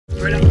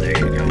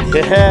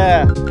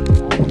Yeah.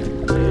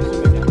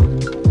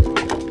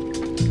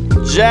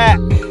 Jack.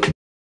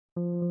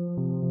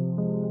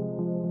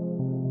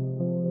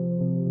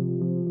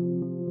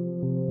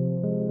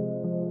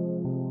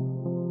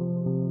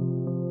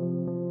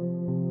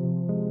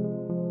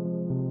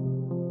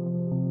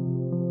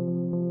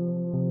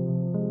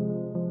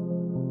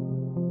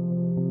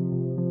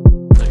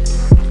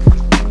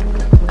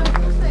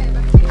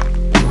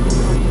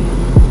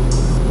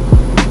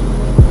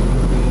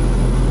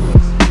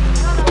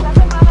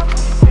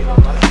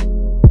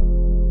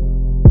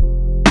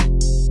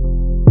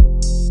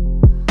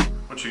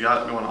 What you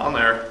got going on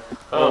there?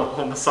 Oh,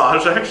 a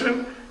massage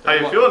action? How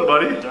you feeling,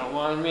 buddy? Don't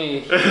mind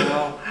me.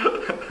 Well,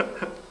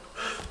 I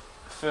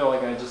feel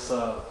like I just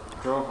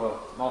drove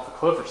off a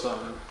cliff or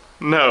something.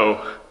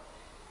 No.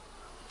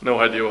 No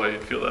idea why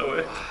you'd feel that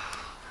way.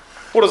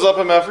 What is up,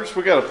 MFers?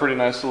 We got a pretty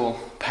nice little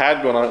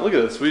pad going on. Look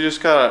at this. We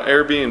just got an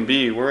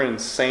Airbnb. We're in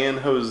San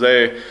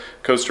Jose,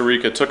 Costa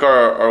Rica. Took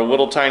our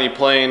little tiny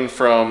plane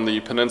from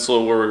the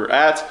peninsula where we were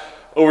at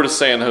over to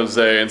San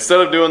Jose.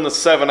 Instead of doing the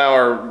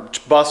 7-hour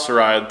bus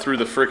ride through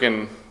the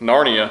freaking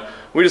Narnia,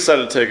 we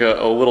decided to take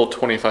a little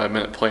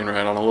 25-minute plane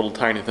ride on a little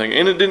tiny thing,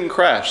 and it didn't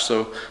crash,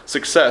 so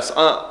success.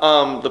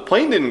 The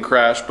plane didn't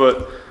crash,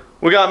 but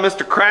we got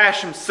Mr.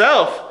 Crash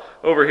himself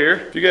over here.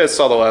 If you guys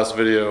saw the last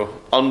video,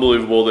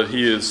 unbelievable that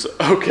he is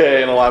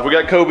okay and alive. We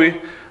got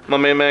Kobe, my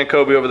main man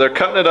Kobe over there,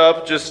 cutting it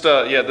up. Just,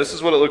 yeah, this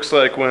is what it looks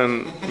like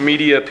when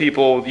media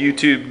people,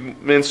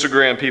 YouTube,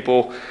 Instagram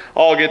people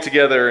all get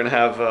together and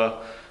have,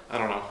 I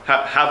don't know,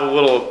 have a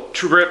little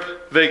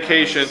trip,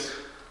 vacation.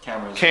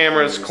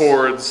 Cameras,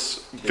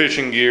 cords,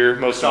 fishing gear,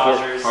 most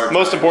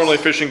importantly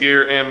fishing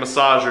gear and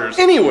massagers.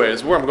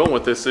 Anyways, where I'm going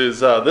with this is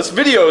this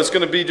video is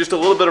going to be just a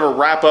little bit of a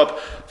wrap up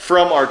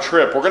from our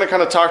trip. We're going to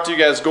kind of talk to you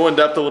guys, go in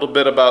depth a little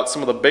bit about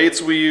some of the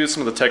baits we used,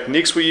 some of the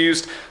techniques we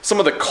used, some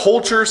of the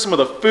culture, some of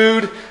the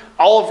food.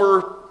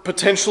 Oliver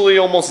potentially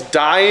almost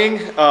dying.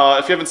 If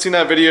you haven't seen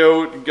that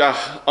video,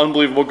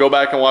 unbelievable, go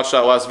back and watch that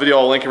last video.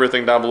 I'll link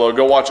everything down below.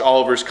 Go watch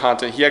Oliver's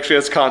content. He actually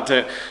has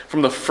content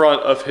from the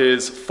front of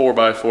his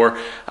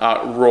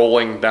 4x4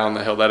 rolling down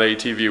the hill. That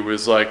ATV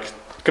was like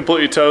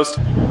completely toast.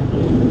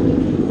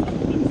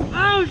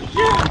 Oh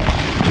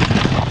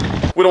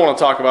shit! We don't want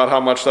to talk about how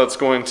much that's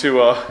going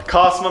to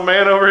cost my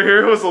man over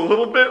here. It was a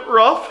little bit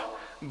rough,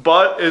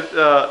 but it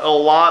a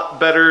lot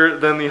better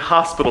than the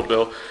hospital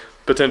bill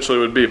potentially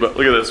would be. But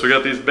look at this, we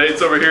got these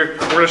baits over here.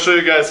 We're going to show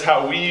you guys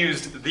how we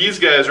used these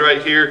guys right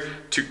here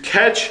to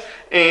catch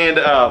and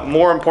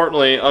more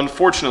importantly,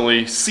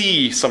 unfortunately,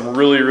 see some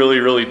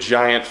really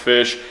giant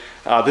fish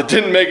that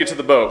didn't make it to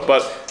the boat.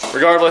 But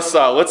regardless,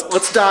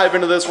 let's dive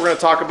into this. We're going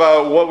to talk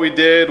about what we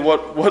did,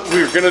 what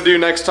we were going to do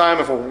next time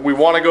if we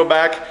want to go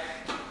back,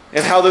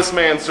 and how this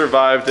man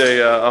survived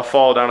a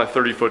fall down a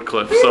 30-foot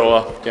cliff.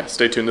 So yeah,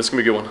 stay tuned, this is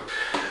going to be a good one.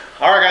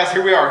 All right, guys,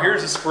 here we are.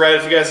 Here's the spread.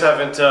 If you guys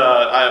haven't,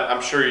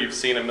 I'm sure you've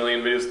seen a million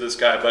videos of this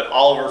guy, but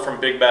Oliver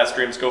from Big Bass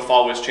Dreams, go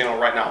follow his channel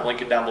right now. I'll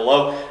link it down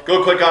below.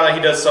 Go click on it. He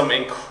does some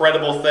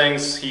incredible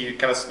things. You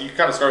kind of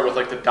started with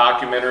like the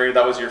documentary.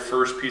 That was your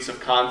first piece of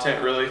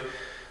content, really.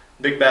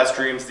 Big Bass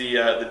Dreams, the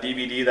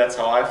DVD. That's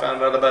how I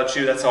found out about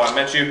you. That's how I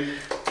met you.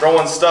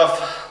 Throwing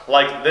stuff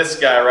like this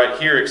guy right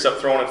here, except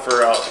throwing it for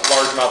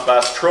largemouth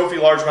bass, trophy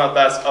largemouth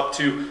bass up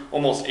to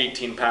almost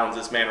 18 pounds.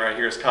 This man right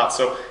here has caught.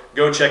 So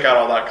go check out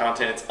all that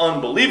content. It's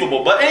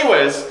unbelievable. But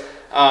anyways,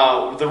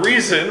 the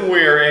reason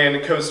we're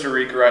in Costa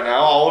Rica right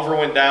now, Oliver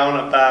went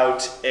down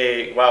about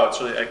wow,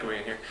 it's really echoey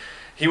in here.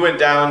 He went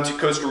down to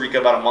Costa Rica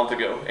about a month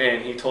ago,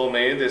 and he told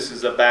me this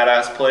is a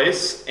badass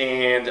place,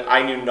 and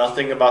I knew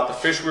nothing about the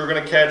fish we were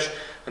going to catch,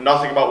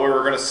 nothing about where we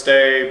were going to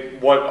stay,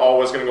 what all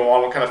was going to go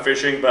on, what kind of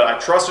fishing, but I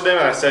trusted him,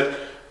 and I said,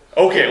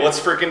 okay, let's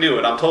freaking do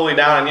it. I'm totally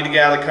down. I need to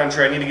get out of the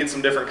country. I need to get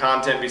some different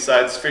content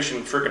besides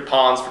fishing freaking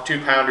ponds for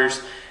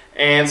 2-pounders.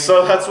 And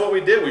so that's what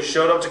we did. We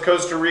showed up to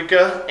Costa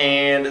Rica,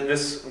 and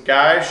this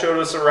guy showed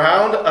us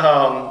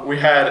around. We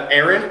had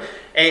Aaron,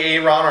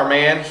 Ron, our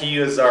man. He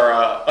is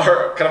our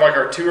kind of like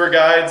our tour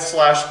guide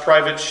slash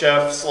private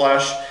chef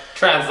slash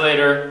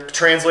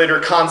translator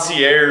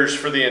concierge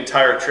for the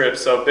entire trip.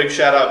 So big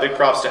shout out, big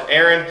props to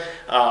Aaron.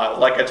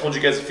 Like I told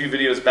you guys a few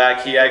videos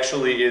back, he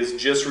actually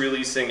is just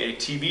releasing a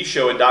TV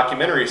show, a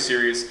documentary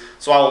series.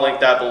 So I'll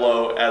link that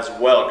below as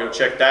well. Go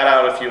check that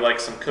out if you like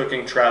some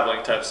cooking,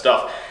 traveling type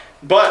stuff.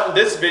 But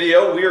this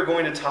video, we are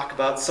going to talk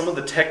about some of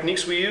the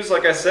techniques we use,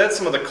 like I said,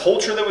 some of the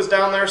culture that was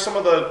down there, some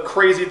of the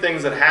crazy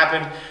things that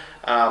happened.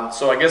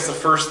 So I guess the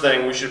first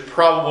thing we should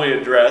probably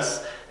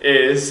address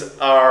is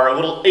our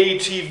little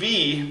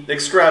ATV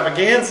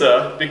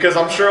extravaganza, because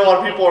I'm sure a lot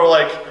of people are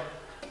like,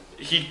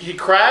 he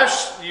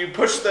crashed, you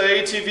pushed the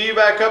ATV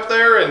back up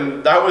there,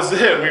 and that was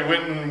it.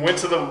 We went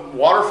to the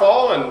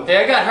waterfall, and yeah,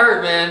 I got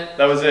hurt, man.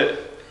 That was it.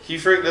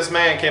 This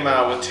man came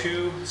out with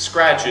 2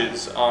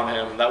 scratches on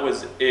him. That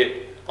was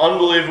it.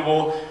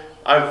 Unbelievable.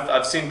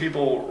 I've seen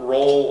people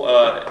roll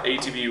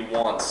ATV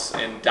once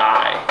and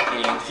die,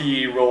 and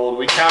he rolled,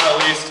 we count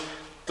at least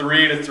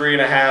 3 to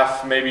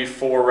 3.5, maybe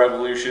 4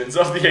 revolutions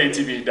of the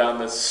ATV down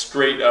this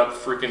straight up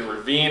freaking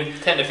ravine.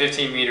 10 to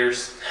 15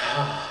 meters.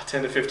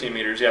 10 to 15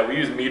 meters. Yeah, we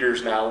use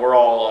meters now. We're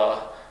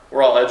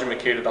all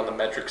educated on the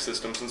metric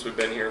system since we've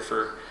been here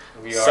for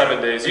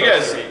 7 days.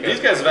 These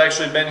guys have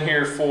actually been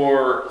here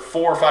for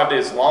 4 or 5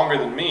 days longer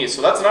than me.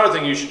 So that's another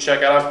thing you should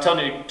check out. I'm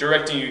telling you,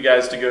 directing you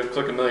guys to go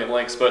click a million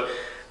links, but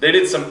they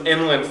did some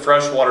inland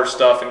freshwater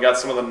stuff and got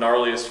some of the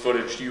gnarliest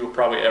footage you will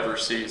probably ever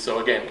see. So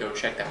again, go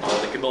check that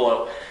out. Link it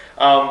below.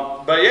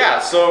 But yeah,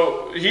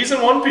 so he's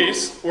in one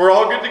piece. We're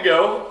all good to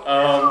go.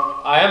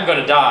 I am going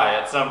to die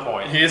at some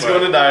point. He is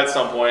going to die at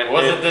some point.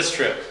 Was it this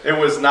trip? It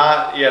was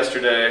not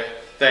yesterday.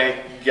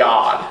 Thank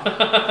God.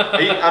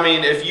 I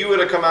mean, if you would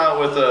have come out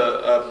with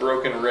a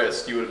broken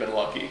wrist, you would have been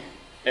lucky.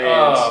 And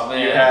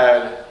you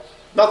had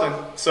nothing.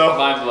 So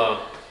mind blown.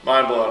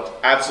 Mind blown.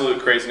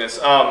 Absolute craziness.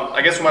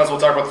 I guess we might as well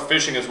talk about the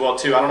fishing as well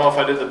too. I don't know if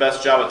I did the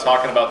best job of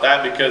talking about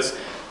that because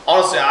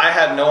honestly, I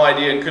had no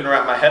idea and couldn't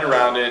wrap my head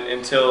around it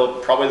until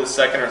probably the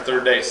second or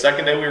third day.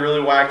 Second day we really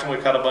whacked them. We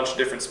caught a bunch of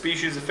different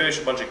species of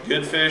fish, a bunch of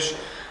good fish.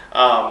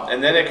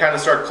 And then it kind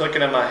of started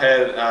clicking in my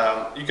head.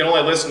 You can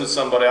only listen to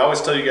somebody. I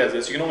always tell you guys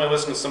this. You can only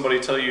listen to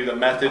somebody tell you the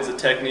methods, the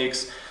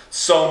techniques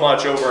so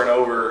much over and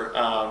over.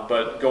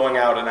 But going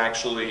out and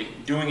actually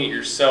doing it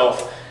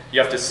yourself, you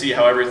have to see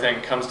how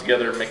everything comes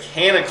together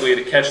mechanically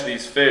to catch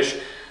these fish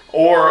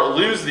or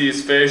lose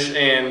these fish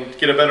and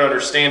get a better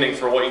understanding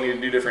for what you need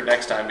to do different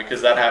next time,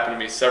 because that happened to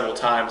me several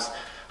times.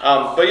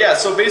 But yeah,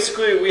 so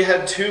basically we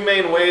had 2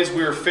 main ways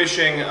we were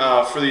fishing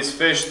for these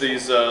fish,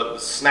 these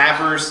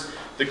snappers,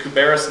 the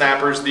Cubera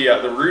snappers,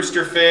 the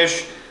rooster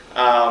fish,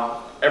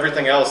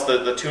 everything else,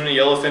 the tuna,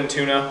 yellowfin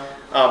tuna.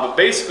 But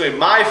basically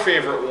my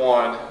favorite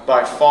one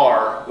by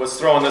far was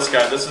throwing this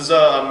guy. This is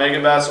a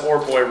Megabass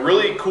Orboy,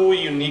 really cool,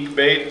 unique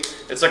bait.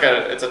 It's a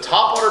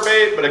topwater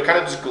bait, but it kind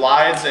of just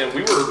glides, and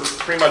we were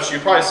pretty much, you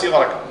probably see a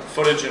lot of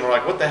footage and we're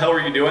like, what the hell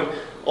are you doing?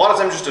 A lot of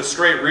times just a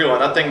straight reel,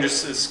 and that thing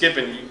just is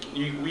skipping.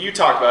 You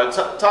talked about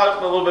it.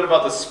 Talk a little bit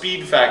about the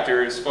speed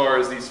factor as far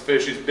as these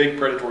fish, these big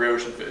predatory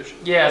ocean fish.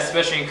 Yeah,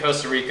 especially in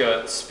Costa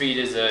Rica, speed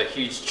is a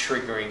huge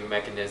triggering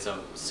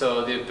mechanism.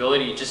 So the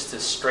ability just to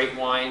straight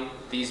line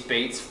these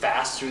baits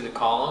fast through the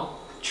column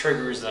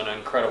triggers an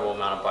incredible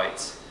amount of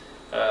bites.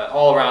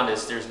 All around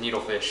us, there's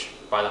needlefish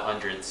by the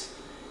hundreds.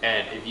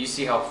 And if you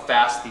see how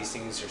fast these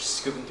things are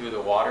scooping through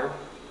the water,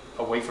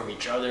 away from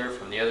each other,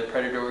 from the other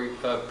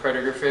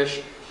predator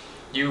fish,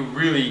 you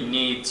really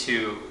need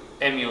to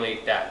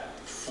emulate that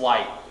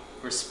flight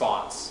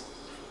response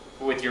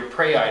with your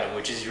prey item,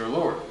 which is your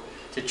lure,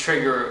 to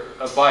trigger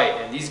a bite.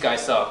 And these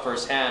guys saw it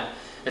firsthand,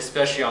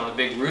 especially on the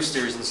big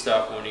roosters and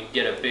stuff. When you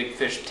get a big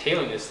fish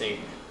tailing this thing,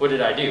 what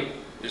did I do?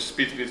 Just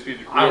speed.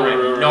 I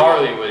went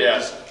gnarly with it.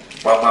 Just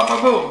boom,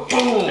 boom, boom,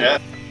 boom. Yeah.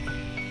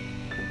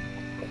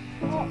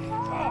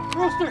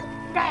 Rooster,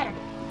 got him.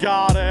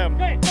 Got him.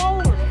 Hey,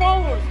 followers.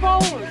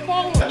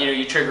 You know,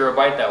 you trigger a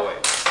bite that way.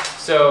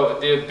 So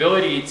the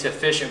ability to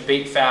fish and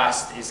bait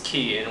fast is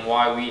key, and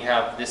why we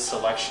have this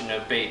selection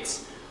of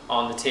baits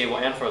on the table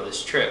and for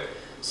this trip.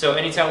 So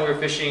anytime we were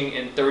fishing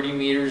in 30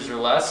 meters or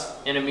less,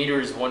 and a meter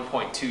is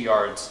 1.2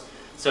 yards.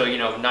 So, you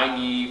know,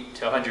 90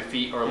 to 100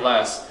 feet or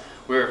less,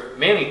 we're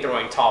mainly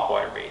throwing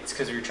topwater baits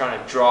because we were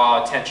trying to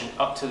draw attention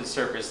up to the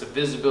surface. The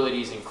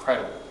visibility is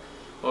incredible.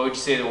 What would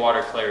you say the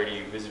water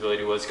clarity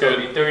visibility was? Could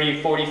it be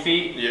 30, 40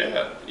 feet?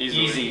 Yeah,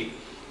 easily. Easy.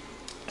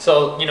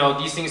 So, you know,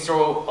 these things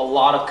throw a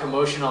lot of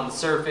commotion on the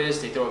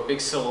surface. They throw a big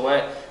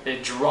silhouette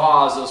that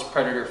draws those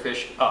predator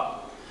fish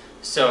up.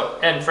 So,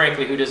 and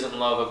frankly, who doesn't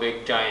love a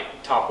big, giant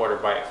topwater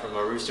bite from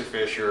a rooster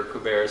fish or a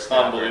Cubera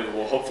snapper?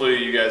 Unbelievable.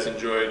 Hopefully you guys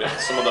enjoyed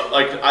some of the,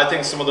 I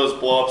think some of those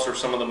blow-ups are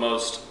some of the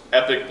most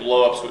epic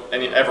blow-ups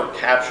any ever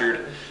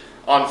captured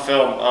on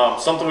film.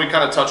 Something we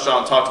kind of touched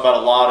on, talked about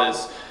a lot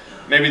is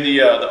maybe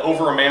the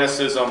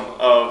over-romanticism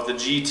of the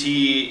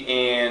GT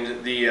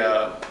and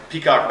the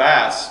peacock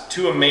bass,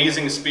 2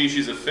 amazing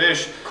species of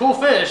fish. Cool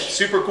fish.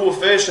 Super cool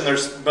fish, and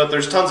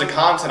there's tons of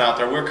content out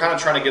there. We're kind of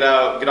trying to get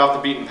off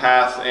the beaten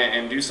path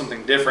and do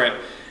something different.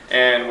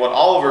 And what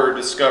Oliver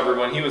discovered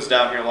when he was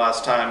down here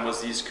last time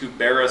was these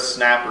Cubera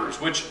snappers,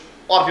 which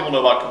a lot of people know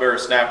about Cubera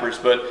snappers,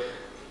 but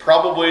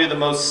probably the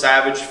most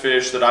savage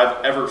fish that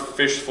I've ever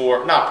fished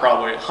for. Not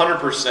probably,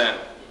 100%.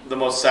 The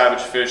most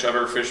savage fish I've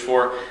ever fished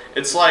for.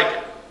 It's like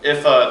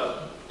if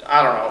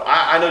I don't know,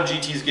 I know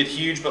GTs get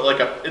huge, but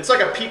it's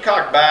like a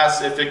peacock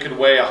bass if it could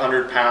weigh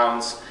 100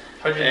 pounds.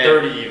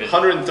 130 even.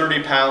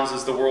 130 pounds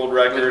is the world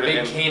record. With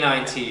big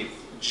canine teeth.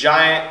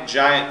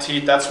 Giant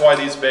teeth. That's why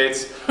these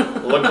baits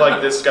look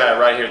like this guy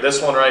right here.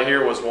 This one right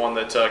here was one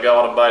that got a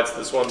lot of bites.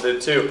 This one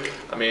did too.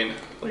 I mean,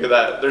 look at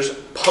that. There's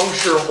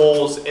puncture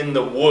holes in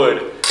the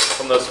wood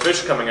from those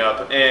fish coming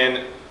up,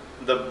 and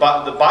the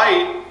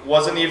bite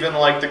wasn't even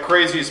like the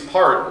craziest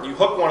part. You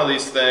hook one of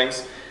these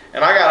things,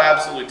 and I got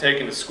absolutely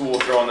taken to school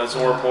throwing this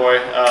Orboy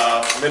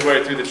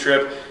midway through the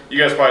trip. You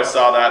guys probably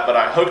saw that, but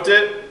I hooked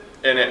it,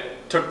 and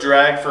it took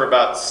drag for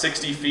about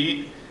 60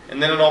 feet,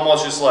 and then it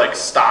almost just like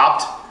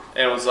stopped,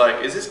 and it was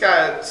like, is this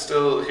guy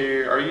still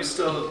here? Are you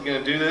still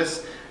gonna do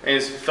this? and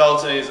he's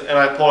felt it, and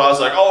I pulled. I was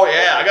like, oh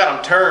yeah, I got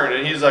him turned,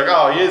 and he's like,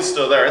 oh, he is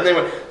still there, and then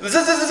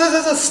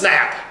went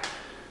snap,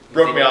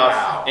 broke me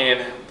off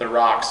in the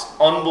rocks.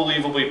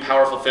 Unbelievably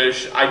powerful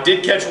fish. I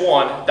did catch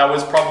one. That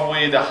was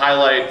probably the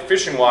highlight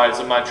fishing wise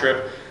of my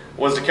trip,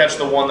 was to catch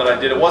the one that I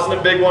did. It wasn't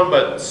a big one,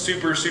 but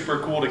super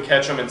cool to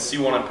catch them and see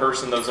one in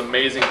person. Those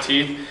amazing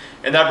teeth.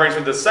 And that brings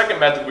me to the second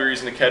method we were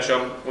using to catch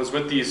them, was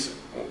with these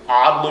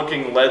odd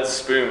looking lead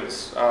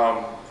spoons.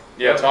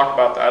 Yeah, talk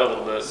about that a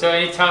little bit. So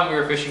anytime we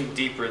were fishing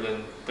deeper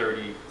than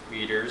 30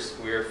 meters,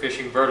 we were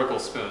fishing vertical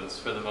spoons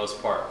for the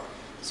most part.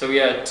 So we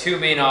had two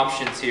main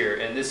options here,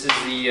 and this is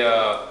the,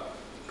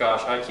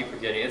 gosh, I keep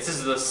forgetting. This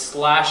is the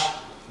slash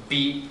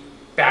beat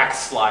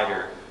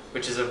backslider,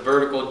 which is a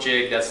vertical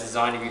jig that's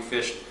designed to be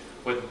fished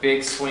with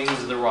big swings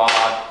of the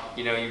rod.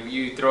 You know,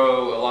 you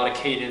throw a lot of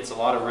cadence, a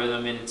lot of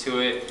rhythm into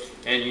it,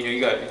 and you know,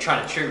 you're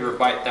trying to trigger a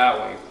bite that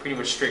way, pretty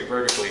much straight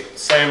vertically.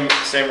 Same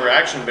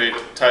reaction bait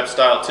type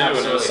style too. Absolutely.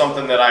 And it was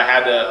something that I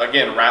had to,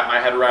 again, wrap my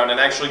head around and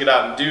actually get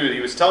out and do.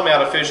 He was telling me how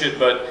to fish it,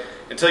 but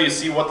until you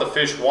see what the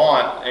fish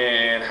want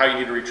and how you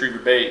need to retrieve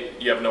your bait,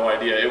 you have no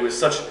idea. It was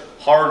such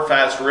hard,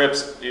 fast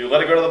rips. You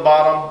let it go to the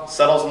bottom,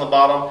 settles on the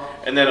bottom,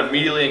 and then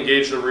immediately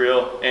engage the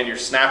reel, and you're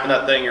snapping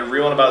that thing, you're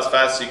reeling about as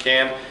fast as you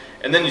can.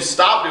 And then you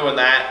stop doing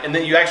that, and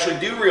then you actually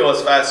do reel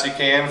as fast as you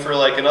can for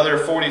like another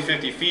 40,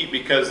 50 feet,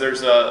 because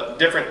there's a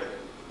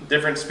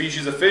different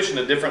species of fish and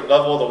a different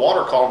level of the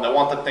water column that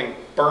want that thing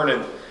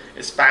burning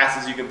as fast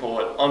as you can pull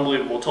it.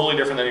 Unbelievable, totally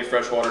different than any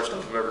freshwater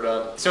stuff I've ever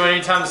done. So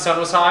anytime the sun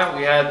was high,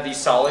 we had these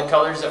solid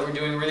colors that were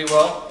doing really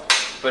well.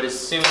 But as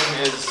soon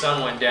as the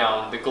sun went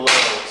down, the glow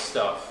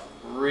stuff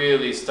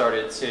really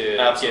started to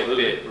get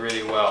bit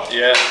really well.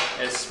 Yeah.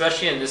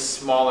 Especially in this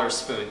smaller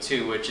spoon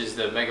too, which is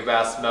the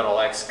Megabass Metal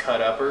X cut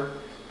upper.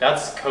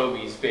 That's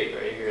Kobe's bait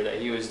right here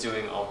that he was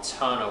doing a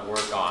ton of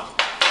work on.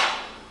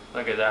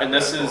 Look at that. And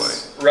this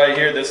is right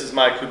here, this is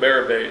my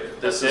Kubera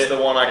bait. This is the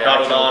one I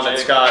caught it on. Jig.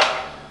 It's got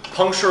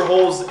puncture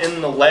holes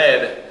in the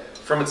lead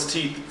from its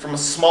teeth, from a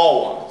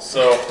small one.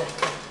 So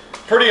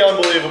pretty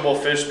unbelievable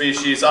fish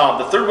species.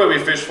 The third way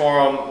we fished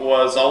for them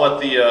was, I'll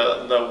let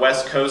the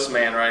West Coast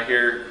man right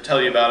here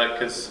tell you about it,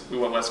 because we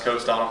went West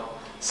Coast on them.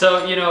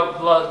 So, you know,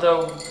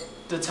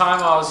 the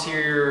time I was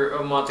here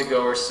a month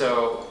ago or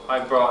so, I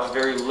brought a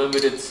very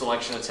limited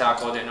selection of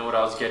tackle. I didn't know what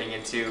I was getting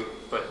into,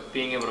 but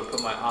being able to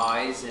put my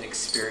eyes and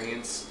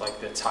experience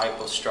like the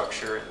type of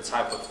structure and the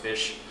type of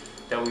fish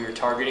that we were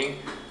targeting,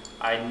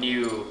 I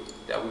knew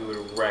that we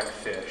would wreck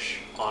fish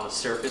on a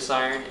surface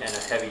iron and a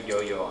heavy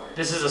yo-yo iron.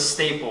 This is a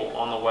staple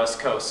on the West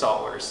Coast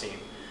saltwater scene.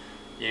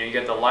 You know, you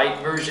got the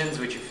light versions,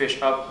 which you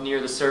fish up near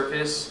the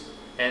surface,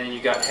 and then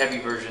you got heavy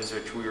versions,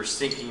 which we were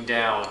sinking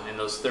down in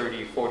those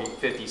 30, 40,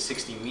 50,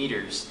 60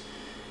 meters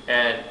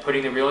and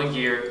putting the reel in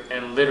gear,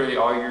 and literally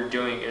all you're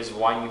doing is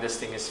winding this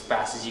thing as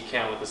fast as you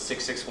can with the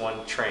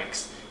 661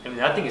 Tranks. I mean,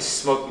 that thing is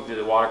smoking through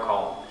the water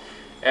column.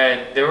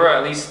 And there were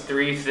at least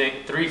three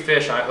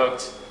fish I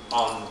hooked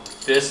on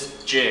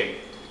this jig.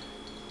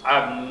 I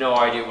have no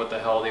idea what the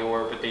hell they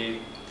were, but they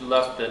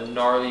left the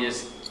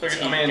gnarliest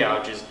teeth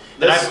gouges.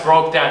 And I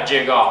broke that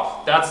jig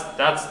off.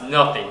 That's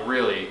nothing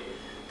really.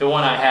 The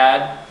one I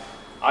had,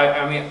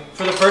 I mean,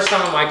 for the first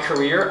time in my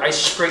career, I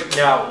straightened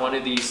out one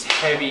of these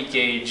heavy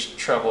gauge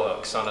treble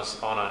hooks on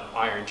an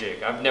iron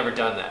jig. I've never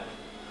done that.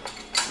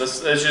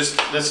 This is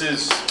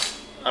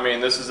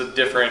a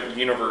different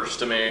universe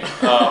to me.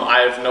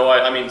 I have no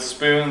idea. I mean,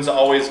 spoons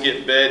always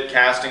get bit,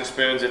 casting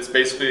spoons. It's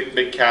basically a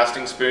big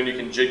casting spoon. You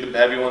can jig the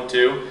heavy one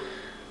too.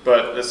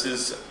 But this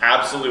is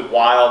absolutely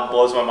wild,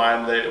 blows my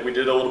mind. We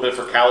did a little bit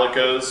for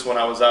calicos when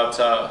I was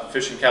out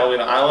fishing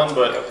Catalina Island,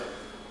 but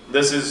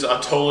this is a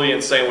totally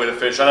insane way to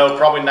fish. I know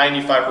probably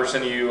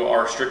 95% of you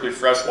are strictly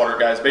freshwater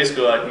guys,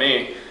 basically like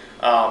me.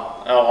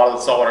 And a lot of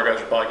the saltwater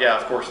guys are probably like, yeah,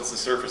 of course, it's the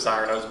surface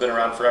iron. It's been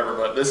around forever,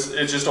 but this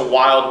is just a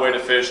wild way to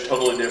fish,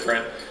 totally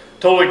different,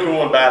 totally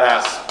cool and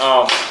badass.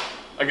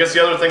 I guess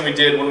the other thing we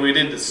did when we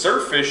did the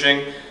surf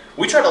fishing,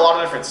 we tried a lot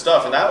of different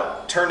stuff, and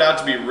that turned out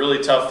to be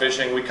really tough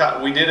fishing. We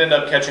did end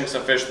up catching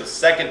some fish the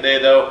second day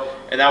though,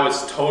 and that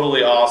was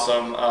totally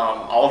awesome.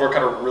 Oliver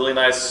caught a really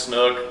nice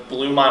snook,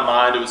 blew my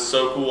mind. It was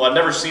so cool. I'd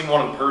never seen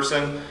one in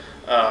person.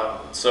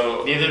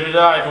 So neither did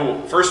I.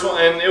 Cool. First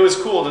one, and it was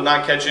cool to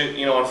not catch it,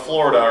 you know, in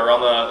Florida or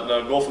on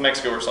the Gulf of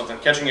Mexico or something.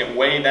 Catching it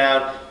way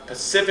down,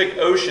 Pacific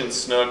Ocean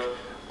snook,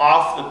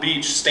 off the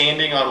beach,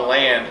 standing on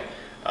land.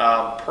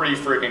 Pretty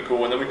freaking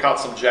cool. And then we caught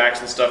some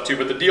jacks and stuff too.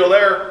 But the deal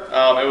there,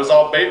 it was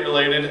all bait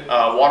related.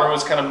 Water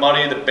was kind of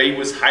muddy. The bait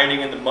was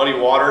hiding in the muddy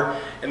water,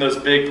 and those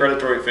big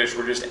predatory fish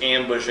were just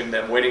ambushing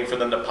them, waiting for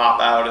them to pop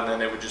out, and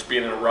then it would just be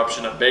an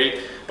eruption of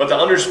bait. But the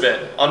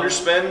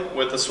underspin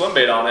with the swim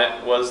bait on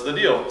it was the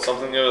deal.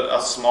 Something,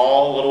 a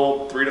small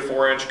little 3 to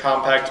 4 inch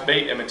compact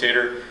bait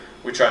imitator.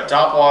 We tried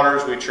top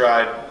waters, we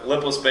tried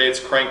lipless baits,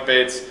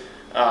 crankbaits,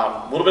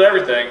 a little bit of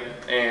everything,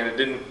 and it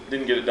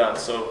didn't get it done.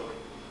 So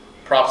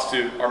props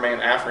to our man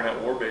Afrin at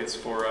Warbaits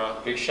for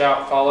big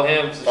shout. Follow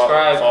him,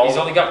 subscribe. He's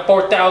only got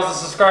 4,000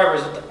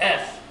 subscribers. What the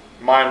F?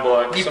 Mind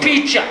blowing. He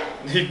beat ya.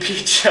 He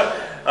beat ya.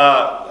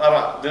 I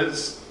don't know.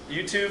 Does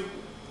YouTube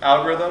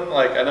algorithm?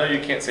 Like, I know you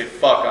can't say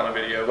fuck on a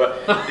video,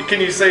 but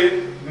can you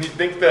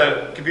think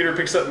the computer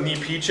picks up ni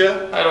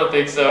picha? I don't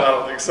think so. I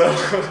don't think so.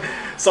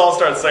 So I'll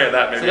start saying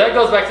that maybe. So that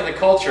goes back to the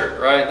culture,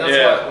 right?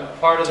 That's what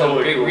part of totally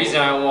the big cool.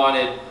 reason I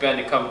wanted Ben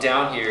to come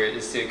down here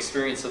is to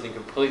experience something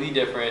completely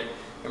different,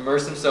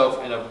 immerse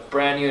himself in a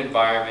brand new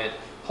environment,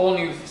 whole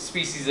new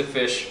species of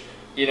fish,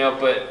 you know,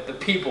 but the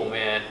people,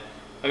 man.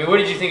 I mean, what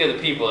did you think of the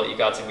people that you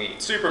got to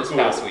meet Super this cool.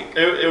 past week?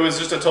 It was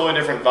just a totally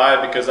different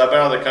vibe because I've been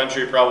out of the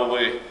country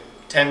probably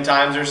 10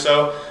 times or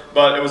so,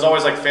 but it was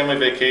always like family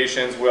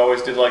vacations. We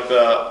always did like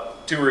the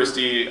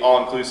touristy,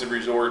 all-inclusive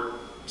resort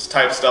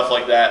type stuff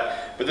like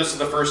that. But this is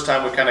the first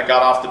time we kind of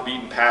got off the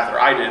beaten path, or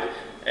I did,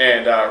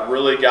 and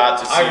really got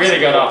to see. I really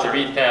got off the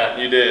beaten path.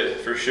 You did,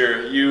 for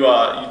sure. You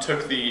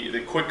took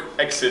the quick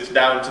exit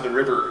down to the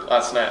river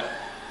last night.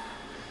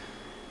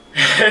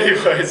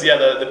 Anyways, yeah,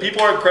 the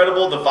people are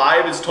incredible. The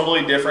vibe is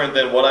totally different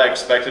than what I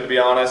expected, to be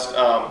honest.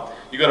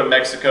 You go to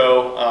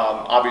Mexico,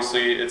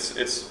 obviously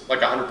it's like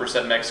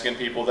 100% Mexican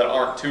people that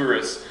aren't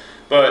tourists.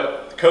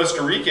 But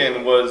Costa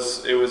Rican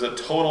was a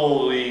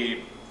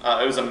totally,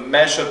 it was a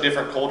mesh of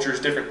different cultures,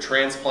 different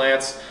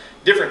transplants,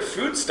 different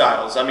food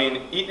styles. I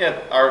mean, eating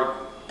at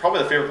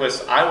probably the favorite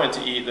place I went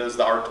to eat is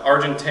the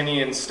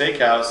Argentinian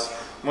steakhouse.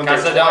 Went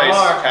there twice.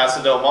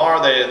 Casa del Mar.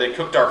 They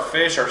cooked our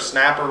fish, our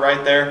snapper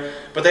right there.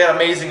 But they had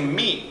amazing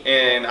meat,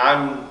 and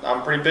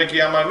I'm pretty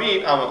picky on my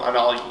meat.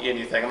 I'll eat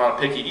anything. I'm not a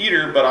picky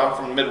eater, but I'm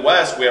from the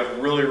Midwest. We have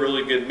really,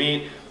 really good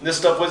meat. This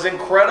stuff was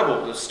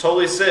incredible. It was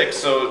totally sick.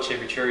 So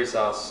chimichurri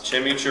sauce.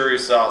 Chimichurri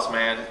sauce,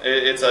 man.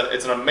 It's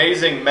an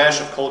amazing mesh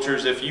of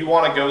cultures. If you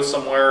want to go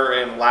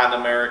somewhere in Latin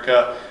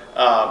America,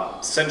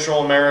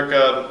 Central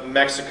America,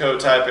 Mexico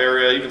type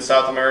area, even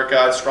South America,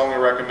 I'd strongly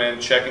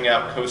recommend checking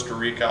out Costa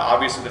Rica.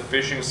 Obviously the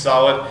fishing's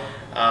solid,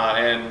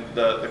 and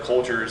the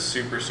culture is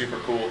super, super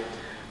cool.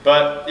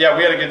 But yeah,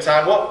 we had a good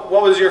time. What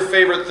was your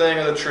favorite thing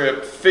of the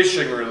trip,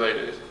 fishing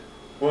related?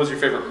 What was your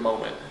favorite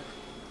moment?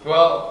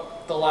 Well,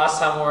 the last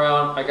time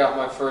around, I got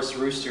my first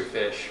rooster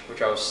fish,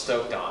 which I was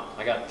stoked on.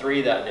 I got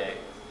 3 that day,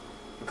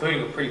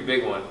 including a pretty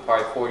big one,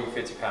 probably 40,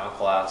 50 pound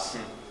class.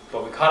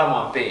 But we caught them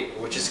on bait,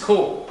 which is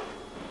cool.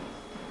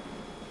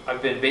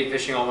 I've been bait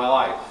fishing all my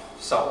life,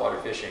 saltwater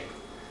fishing.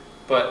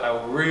 But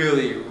I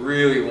really,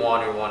 really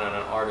wanted one on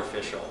an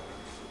artificial.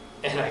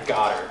 And I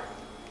got her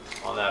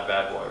on that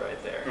bad boy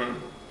right there.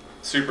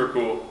 Super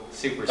cool.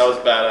 Super That was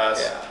sick. badass.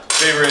 Yeah.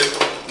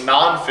 Favorite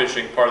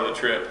non-fishing part of the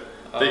trip?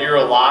 That you're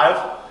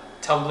alive?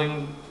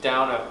 Tumbling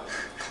down a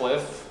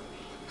cliff.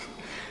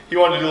 He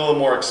wanted to do a little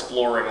more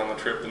exploring on the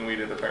trip than we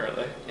did,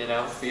 apparently. You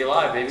know, be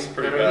alive, baby. It's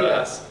pretty Pura vida.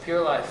 badass.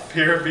 Pure life.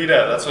 Pure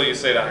vida, that's what you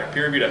say down here.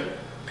 Pure vida.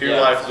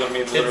 Pure life is what it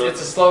means literally.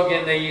 It's a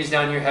slogan they use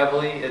down here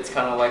heavily. It's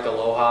kind of like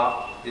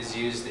aloha is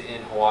used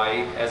in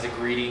Hawaii as a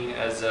greeting,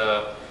 as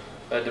a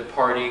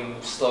departing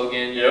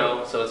slogan, you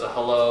know? So it's a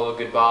hello, a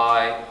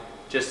goodbye,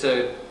 just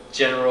a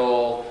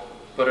general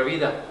pura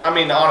vida. I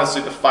mean,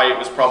 honestly, the fight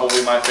was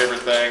probably my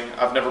favorite thing.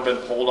 I've never been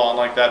pulled on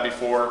like that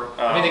before.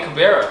 I mean, the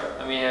cubera.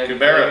 I mean, have you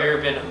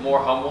ever been more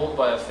humbled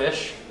by a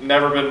fish?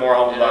 Never been more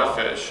humbled by a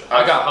fish.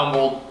 I got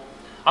humbled.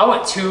 I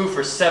went 2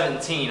 for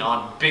 17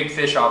 on big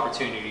fish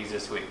opportunities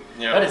this week.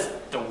 Yep. That is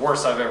the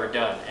worst I've ever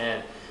done.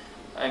 And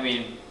I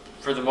mean,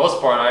 for the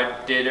most part,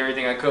 I did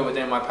everything I could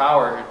within my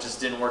power. It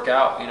just didn't work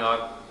out. You know,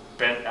 I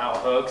bent out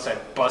hooks. I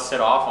busted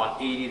off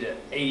on 80 to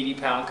 80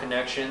 pound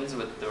connections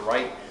with the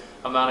right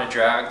amount of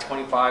drag,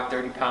 25,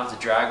 30 pounds of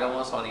drag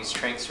almost on these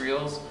Tranks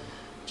reels.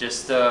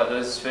 Just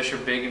those fish are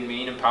big and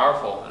mean and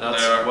powerful, and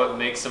that's what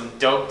makes them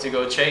dope to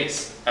go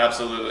chase.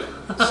 Absolutely.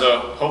 So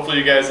hopefully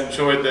you guys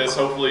enjoyed this.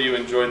 Hopefully you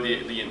enjoyed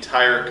the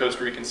entire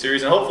Costa Rican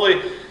series, and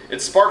hopefully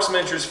it sparks some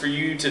interest for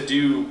you to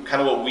do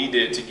kind of what we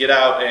did, to get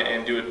out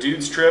and do a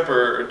dude's trip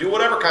or do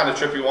whatever kind of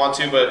trip you want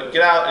to, but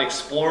get out and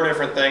explore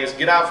different things.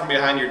 Get out from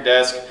behind your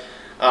desk.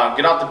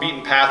 Get off the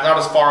beaten path. Not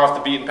as far off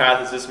the beaten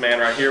path as this man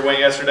right here went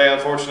yesterday,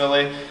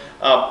 unfortunately.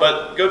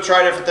 But go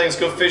try different things,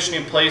 go fish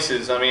new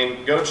places. I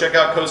mean, go check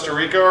out Costa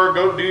Rica or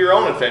go do your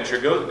own adventure.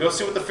 Go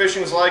see what the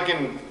fishing's like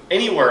in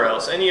anywhere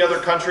else, any other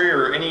country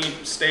or any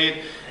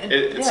state.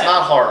 It's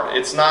not hard.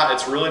 It's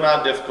really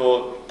not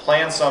difficult.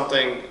 Plan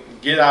something,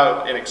 get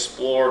out and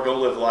explore, go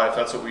live life.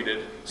 That's what we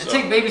did. And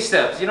take baby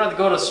steps. You don't have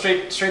to go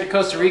straight to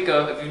Costa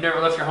Rica if you've never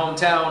left your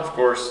hometown. Of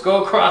course.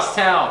 Go across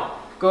town.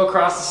 Go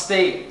across the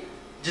state.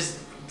 Just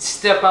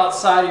step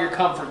outside of your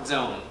comfort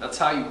zone. That's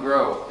how you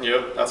grow.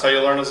 Yep, that's how you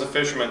learn as a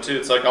fisherman too.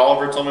 It's like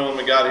Oliver told me when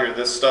we got here,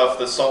 this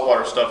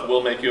saltwater stuff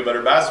will make you a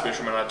better bass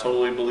fisherman. I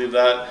totally believe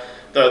that.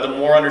 The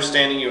more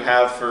understanding you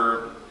have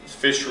for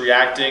fish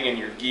reacting and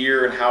your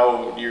gear and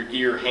how your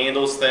gear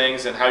handles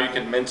things and how you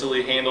can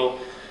mentally handle,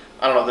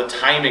 I don't know, the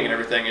timing and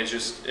everything, it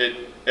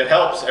it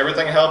helps.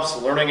 Everything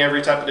helps. Learning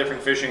every type of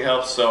different fishing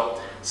helps. So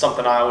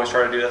something I always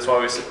try to do. That's why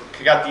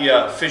we got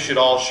the Fish It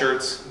All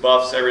shirts,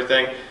 buffs,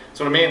 everything. That's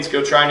what it means.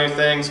 Go try new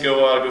things.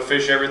 Go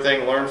fish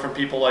everything. Learn from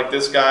people like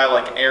this guy,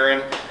 like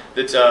Aaron,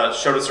 that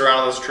showed us around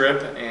on this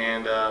trip.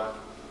 And I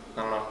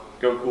don't know.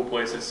 go cool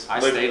places. I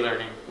stay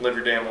learning. Live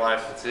your damn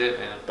life. That's it,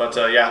 man. But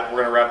yeah,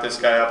 we're going to wrap this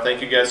guy up.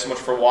 Thank you guys so much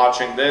for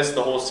watching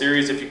the whole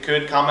series. If you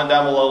could, comment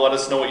down below. Let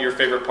us know what your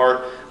favorite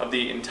part of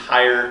the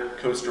entire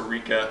Costa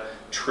Rica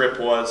trip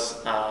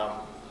was.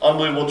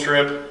 Unbelievable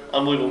trip,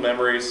 unbelievable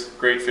memories,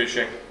 great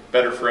fishing,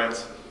 better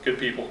friends, good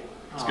people.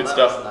 It's good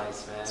stuff. Was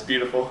nice, man. It's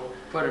beautiful.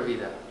 Pura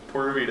vida.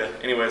 Pura vida.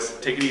 Anyways,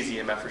 take it easy,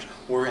 MFers.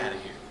 We're out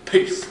of here.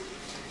 Peace.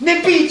 Ni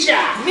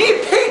picha! Ni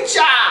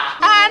picha!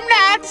 I'm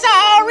not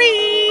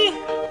sorry.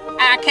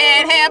 I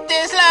can't help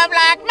this love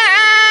like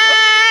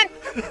mine.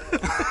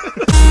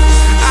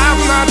 I'm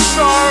not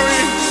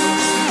sorry.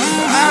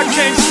 I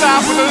can't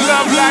stop with a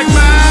love like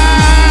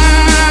mine.